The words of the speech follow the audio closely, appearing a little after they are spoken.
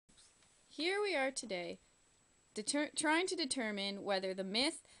here we are today, trying to determine whether the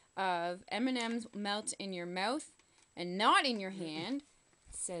myth of M&Ms melt in your mouth and not in your hand,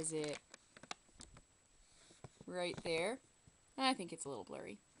 says it right there. I think it's a little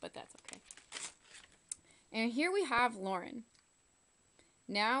blurry, but that's okay. And here we have Lauren.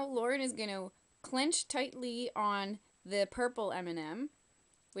 Now Lauren is going to clench tightly on the purple M&M,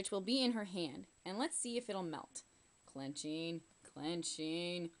 which will be in her hand. And let's see if it'll melt. Clenching,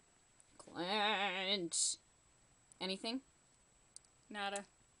 clenching, clench. Anything? Nada.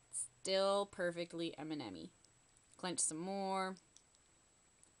 Still perfectly M&M-y. Clench some more.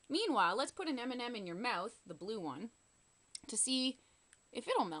 Meanwhile, let's put an M&M in your mouth, the blue one, to see if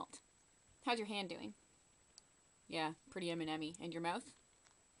it'll melt. How's your hand doing? Yeah, pretty M&M-y. And your mouth?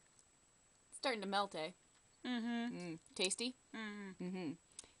 It's starting to melt, eh? Mm-hmm. Tasty? Mm-hmm. Mm-hmm.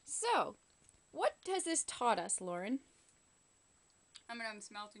 So, what has this taught us, Lauren? M&Ms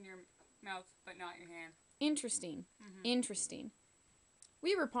melt in your mouth, but not your hand. Interesting. Mm-hmm. Interesting.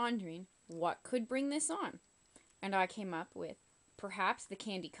 We were pondering what could bring this on. And I came up with perhaps the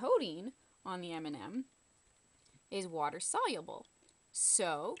candy coating on the M&M is water soluble.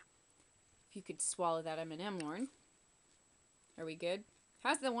 So, if you could swallow that M&M, Lauren. Are we good?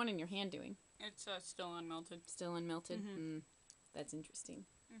 How's the one in your hand doing? It's still unmelted. Still unmelted? Mm-hmm. That's interesting.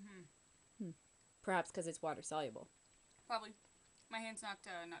 Mm-hmm. Perhaps because it's water soluble. Probably. My hand's not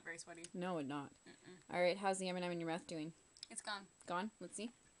very sweaty. No, it's not. Mm-mm. All right, how's the M&M in your mouth doing? It's gone. Gone? Let's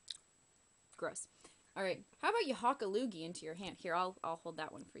see. Gross. All right, how about you hock a loogie into your hand? Here, I'll hold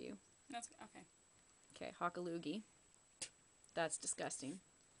that one for you. That's okay. Okay, hock a loogie. That's disgusting.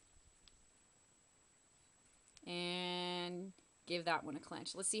 And give that one a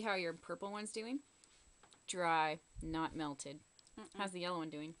clench. Let's see how your purple one's doing. Dry, not melted. How's the yellow one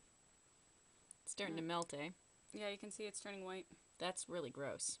doing? It's starting to melt, eh? Yeah, you can see it's turning white. That's really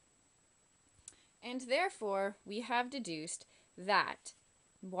gross. And therefore, we have deduced that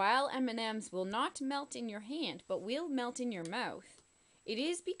while M&Ms will not melt in your hand, but will melt in your mouth, it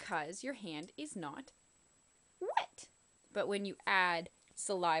is because your hand is not wet. But when you add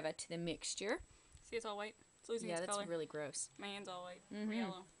saliva to the mixture... See, it's all white. It's losing its color. Yeah, that's really gross. My hand's all white. Mm-hmm. Or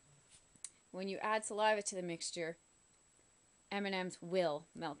yellow. When you add saliva to the mixture, M&Ms will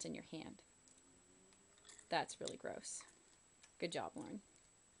melt in your hand. That's really gross. Good job, Lauren.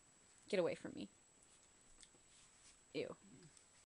 Get away from me. Ew.